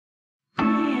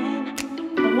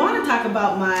talk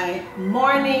about my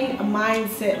morning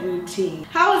mindset routine.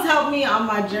 How it's helped me on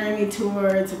my journey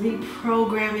towards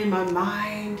reprogramming my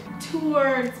mind,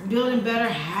 towards building better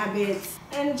habits,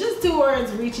 and just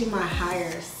towards reaching my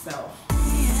higher self.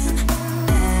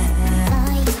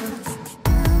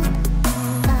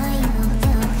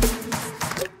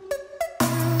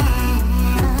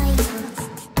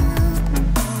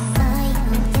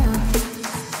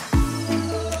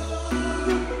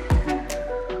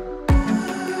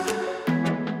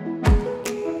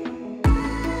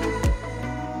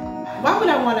 Why would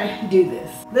I want to do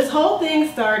this? This whole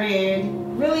thing started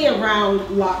really around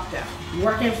lockdown,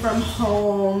 working from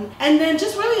home, and then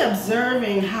just really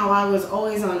observing how I was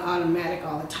always on automatic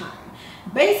all the time.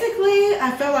 Basically,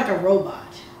 I felt like a robot.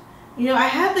 You know, I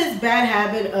had this bad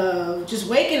habit of just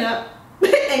waking up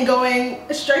and going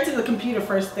straight to the computer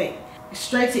first thing.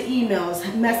 Straight to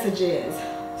emails, messages,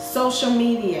 social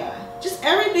media, just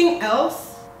everything else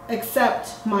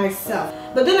except myself.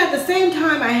 But then at the same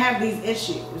time, I have these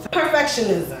issues.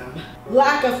 Perfectionism,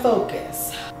 lack of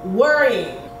focus,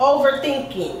 worrying,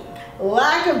 overthinking,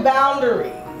 lack of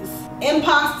boundaries,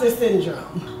 imposter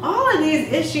syndrome. All of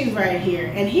these issues right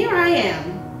here. And here I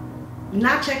am,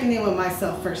 not checking in with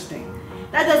myself first thing.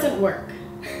 That doesn't work.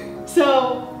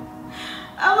 So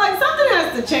I'm like, something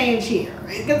has to change here,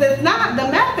 right? Because it's not, the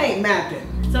math ain't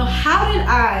mathing. So how did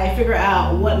I figure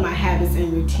out what my habits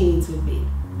and routines would be?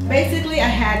 Basically, I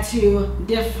had to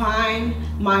define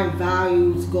my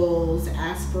values, goals,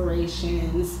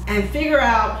 aspirations, and figure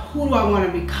out who do I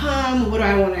want to become, what do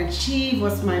I want to achieve,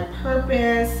 what's my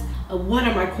purpose, what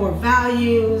are my core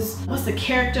values, what's the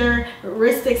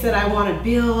characteristics that I want to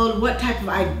build, what type of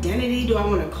identity do I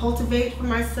want to cultivate for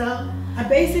myself. I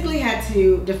basically had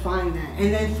to define that,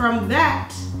 and then from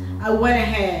that, I went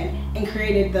ahead and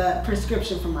created the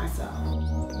prescription for myself.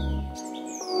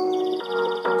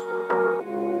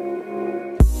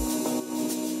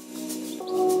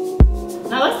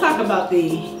 Now let's talk about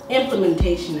the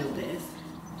implementation of this.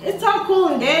 It's all cool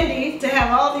and dandy to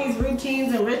have all these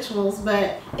routines and rituals,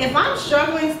 but if I'm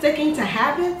struggling sticking to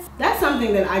habits, that's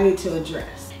something that I need to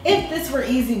address. If this were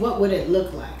easy, what would it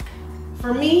look like?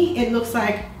 For me, it looks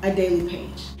like a daily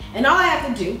page. And all I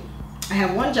have to do, I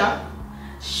have one job,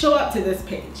 show up to this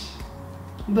page.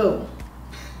 Boom.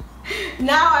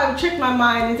 Now I've tricked my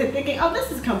mind into thinking, oh, this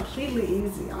is completely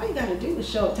easy. All you gotta do is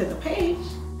show up to the page.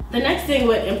 The next thing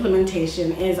with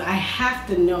implementation is I have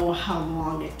to know how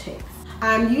long it takes.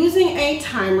 I'm using a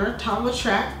timer, toggle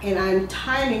track, and I'm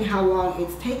timing how long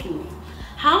it's taking me.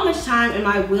 How much time am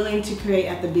I willing to create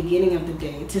at the beginning of the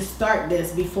day to start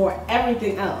this before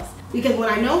everything else? Because when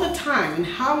I know the time and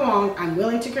how long I'm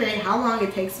willing to create, how long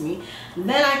it takes me,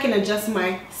 then I can adjust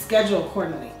my schedule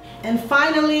accordingly. And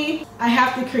finally, I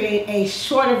have to create a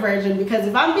shorter version because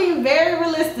if I'm being very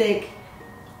realistic,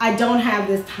 I don't have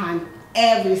this time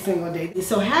every single day.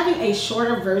 So having a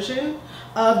shorter version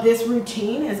of this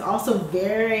routine is also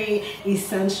very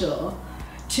essential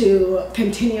to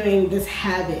continuing this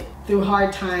habit through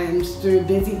hard times, through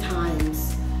busy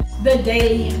times. The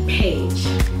daily page.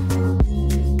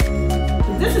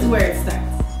 This is where it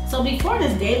starts. So before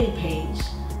this daily page,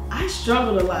 I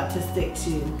struggled a lot to stick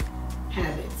to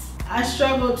habits. I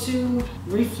struggled to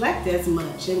reflect as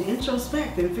much and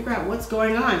introspect and figure out what's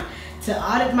going on. To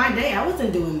audit my day, I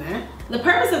wasn't doing that. The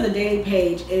purpose of the daily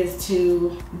page is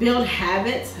to build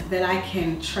habits that I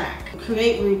can track,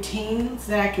 create routines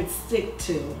that I could stick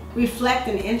to, reflect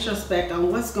and introspect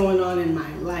on what's going on in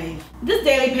my life. This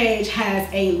daily page has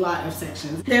a lot of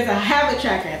sections. There's a habit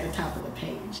tracker at the top of the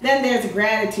page. Then there's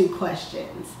gratitude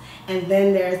questions. And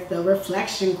then there's the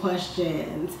reflection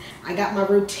questions. I got my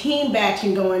routine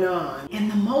batching going on. And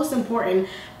the most important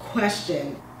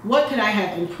question, what could I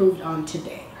have improved on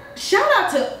today? Shout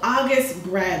out to August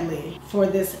Bradley for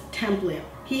this template.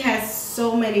 He has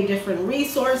so many different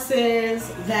resources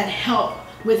that help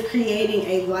with creating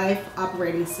a life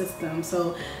operating system.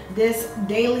 So this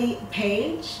daily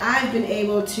page, I've been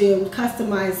able to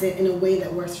customize it in a way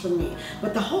that works for me.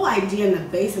 But the whole idea and the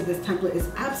base of this template is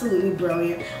absolutely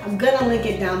brilliant. I'm gonna link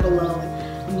it down below.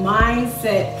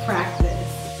 Mindset practice.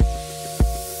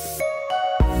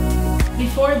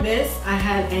 Before this, I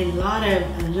had a lot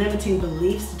of limiting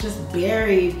beliefs just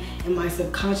buried in my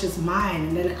subconscious mind.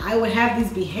 And then I would have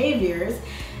these behaviors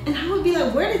and I would be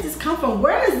like, where did this come from?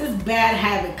 Where does this bad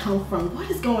habit come from? What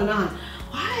is going on?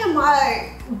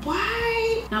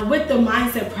 Why? Now with the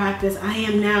mindset practice, I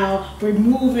am now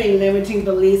removing limiting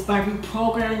beliefs by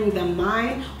reprogramming the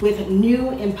mind with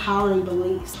new empowering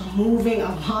beliefs. Removing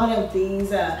a lot of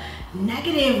these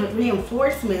negative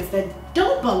reinforcements that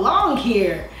don't belong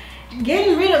here.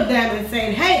 Getting rid of them and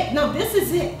saying, hey, no, this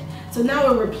is it. So now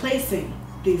we're replacing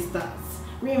these thoughts,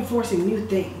 reinforcing new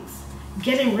things,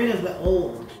 getting rid of the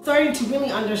old, starting to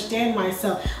really understand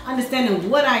myself, understanding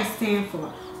what I stand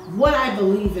for, what I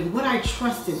believe in, what I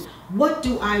trust in, what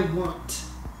do I want.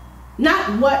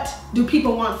 Not what do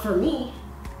people want for me,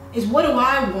 is what do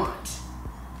I want.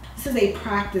 This is a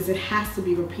practice, it has to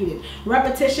be repeated.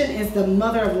 Repetition is the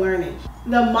mother of learning.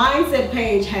 The mindset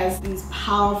page has these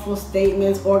powerful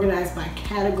statements organized by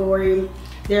category.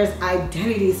 There's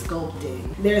identity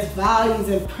sculpting. There's values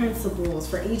and principles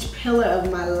for each pillar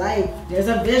of my life. There's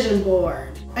a vision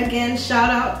board. Again,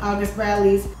 shout out August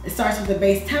Bradley's. It starts with the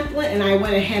base template and I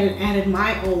went ahead and added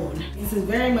my own. This is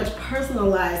very much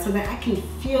personalized so that I can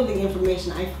feel the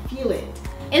information. I feel it.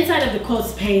 Inside of the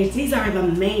quotes page, these are the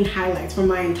main highlights for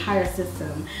my entire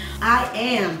system. I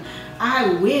am,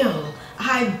 I will,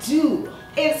 I do.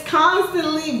 It's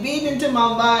constantly beating into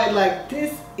my mind like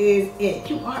this is it.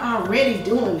 You are already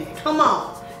doing it. Come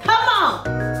on, come on.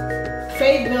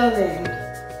 Faith building.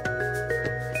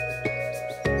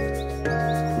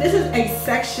 This is a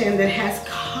section that has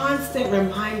constant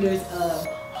reminders of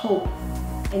hope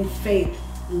and faith,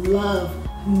 love,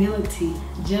 humility,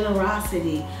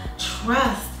 generosity,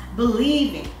 trust,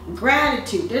 believing,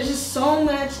 gratitude. There's just so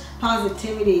much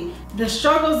positivity. The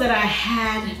struggles that I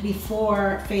had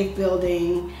before faith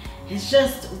building is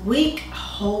just weak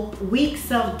hope, weak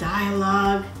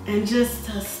self-dialogue, and just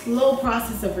a slow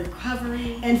process of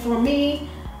recovery. And for me,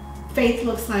 faith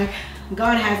looks like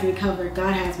God has me covered,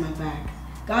 God has my back.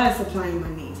 God is supplying my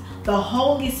needs. The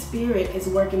Holy Spirit is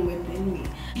working within me,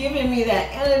 giving me that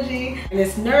energy, and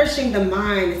it's nourishing the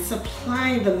mind, it's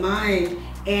supplying the mind,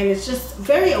 and it's just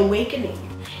very awakening.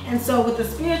 And so with the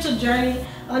spiritual journey,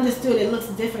 understood it looks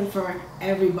different for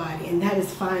everybody, and that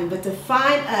is fine. But to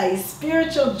find a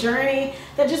spiritual journey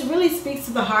that just really speaks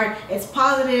to the heart, it's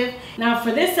positive. Now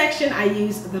for this section, I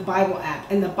use the Bible app,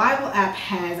 and the Bible app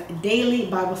has daily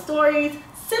Bible stories,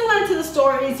 similar to the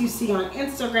stories you see on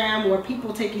Instagram where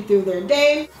people take you through their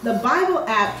day. The Bible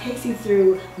app takes you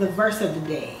through the verse of the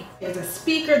day. There's a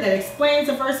speaker that explains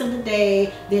the verse of the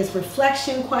day. There's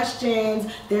reflection questions.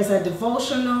 There's a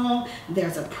devotional.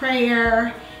 There's a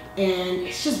prayer. And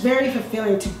it's just very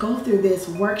fulfilling to go through this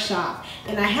workshop.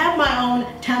 And I have my own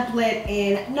template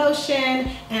in Notion,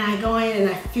 and I go in and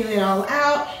I fill it all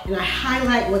out and I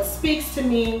highlight what speaks to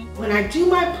me. When I do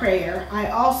my prayer,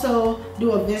 I also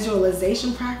do a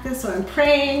visualization practice. So I'm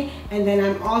praying and then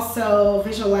I'm also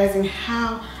visualizing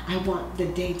how I want the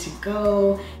day to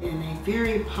go in a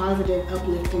very positive,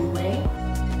 uplifting way.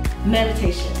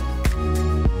 Meditation.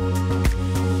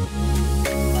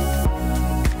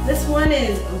 This one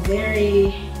is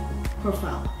very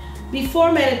profound.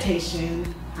 Before meditation,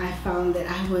 I found that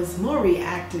I was more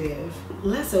reactive,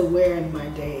 less aware in my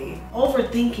day,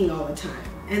 overthinking all the time.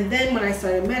 And then when I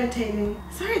started meditating,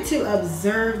 I started to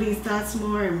observe these thoughts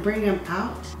more and bring them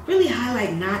out. Really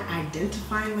highlight not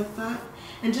identifying with thought,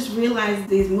 and just realize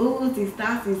these moods, these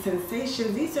thoughts, these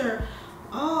sensations, these are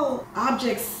all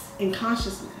objects in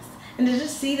consciousness. And to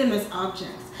just see them as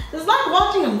objects. It's like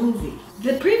watching a movie.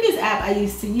 The previous app I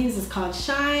used to use is called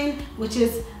Shine, which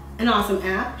is an awesome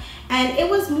app. And it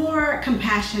was more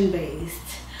compassion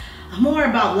based, more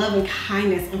about love and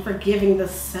kindness and forgiving the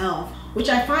self, which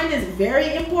I find is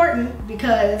very important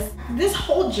because this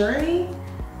whole journey,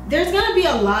 there's gonna be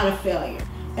a lot of failure.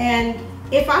 And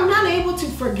if I'm not able to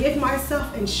forgive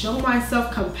myself and show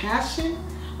myself compassion,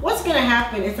 what's gonna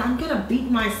happen is I'm gonna beat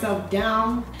myself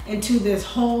down into this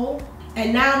hole.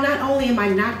 And now not only am I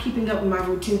not keeping up with my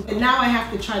routine, but now I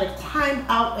have to try to climb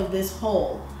out of this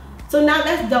hole. So now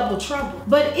that's double trouble.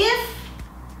 But if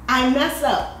I mess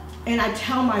up and I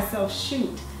tell myself,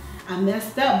 shoot, I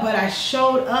messed up, but I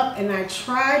showed up and I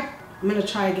tried, I'm gonna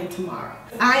try again tomorrow.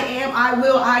 I am, I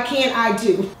will, I can, I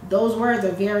do. Those words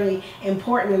are very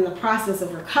important in the process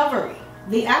of recovery.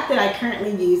 The app that I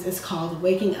currently use is called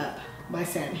Waking Up by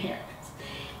Sam Harris.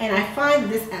 And I find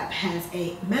this app has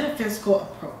a metaphysical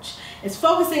approach. It's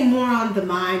focusing more on the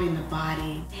mind and the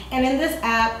body. And in this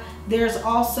app, there's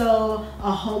also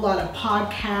a whole lot of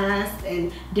podcasts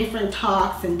and different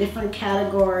talks and different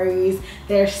categories.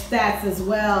 There's stats as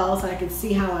well, so I can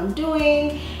see how I'm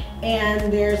doing.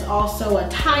 And there's also a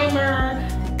timer,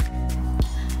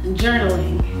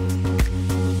 journaling.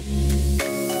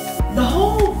 The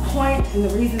whole point and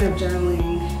the reason of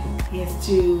journaling is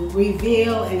to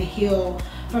reveal and heal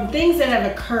from things that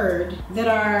have occurred that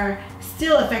are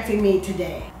still affecting me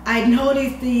today. I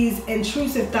noticed these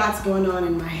intrusive thoughts going on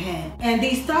in my head, and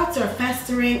these thoughts are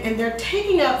festering and they're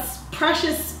taking up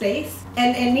precious space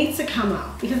And it needs to come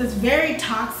out because it's very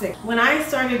toxic. When I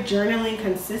started journaling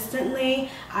consistently,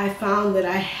 I found that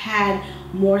I had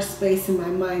more space in my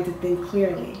mind to think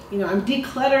clearly. You know, I'm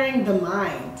decluttering the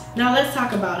mind. Now let's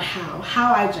talk about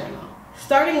how I journal.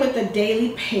 Starting with the daily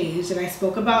page that I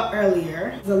spoke about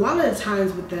earlier, a lot of the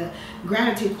times with the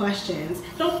gratitude questions,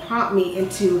 it'll prompt me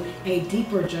into a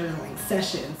deeper journaling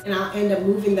session, and I'll end up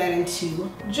moving that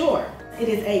into Jour. It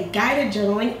is a guided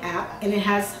journaling app, and it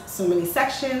has so many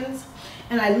sections.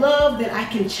 And I love that I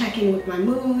can check in with my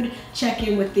mood, check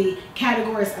in with the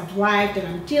categories of life that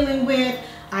I'm dealing with.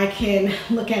 I can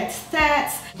look at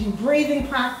stats, do breathing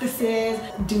practices,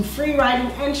 do free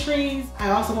writing entries.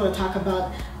 I also want to talk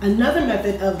about another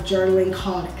method of journaling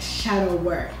called shadow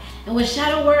work. And with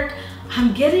shadow work,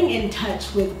 I'm getting in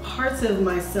touch with parts of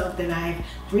myself that I've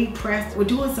repressed. We're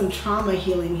doing some trauma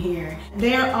healing here.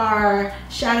 There are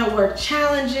shadow work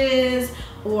challenges,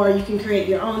 or you can create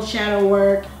your own shadow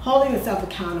work. Holding yourself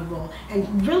accountable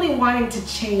and really wanting to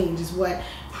change is what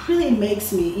really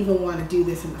makes me even want to do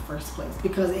this in the first place,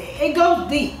 because it goes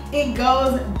deep. It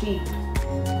goes deep.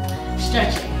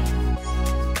 Stretching.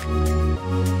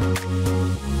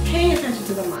 Paying attention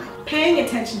to the mind, paying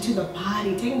attention to the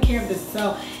body, taking care of the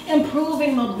self,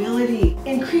 improving mobility,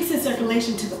 increasing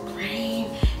circulation to the brain,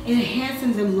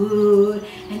 enhancing the mood,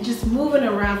 and just moving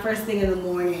around first thing in the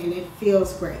morning, and it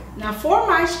feels great. Now for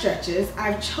my stretches,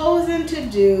 I've chosen to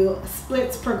do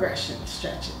splits progression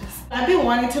stretches. I've been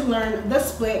wanting to learn the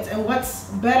splits, and what's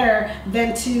better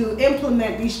than to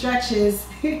implement these stretches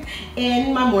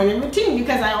in my morning routine,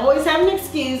 because I always have an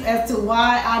excuse as to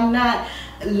why I'm not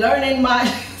learning my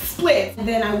splits.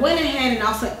 Then I went ahead and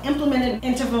also implemented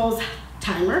intervals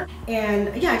timer,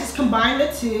 and yeah, I just combine the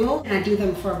two, and I do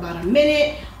them for about a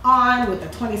minute on with a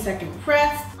 20-second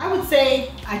press. I would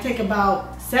say I take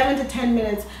about 7 to 10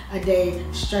 minutes a day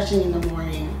stretching in the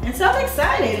morning. And so I'm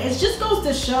excited. It just goes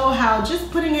to show how just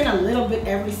putting in a little bit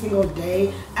every single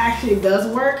day actually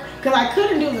does work, because I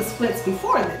couldn't do the splits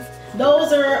before this.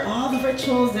 Those are all the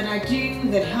rituals that I do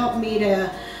that help me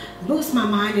to boost my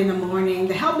mind in the morning,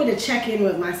 to help me to check in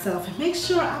with myself and make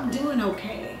sure I'm doing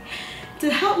okay,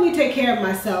 to help me take care of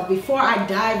myself before I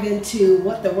dive into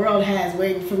what the world has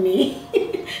waiting for me.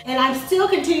 And I'm still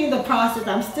continuing the process.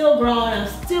 I'm still growing. I'm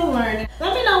still learning.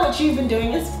 Let me know what you've been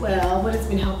doing as well, what has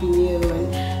been helping you.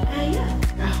 And yeah,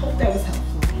 I hope that was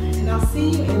helpful. And I'll see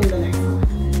you in the next one.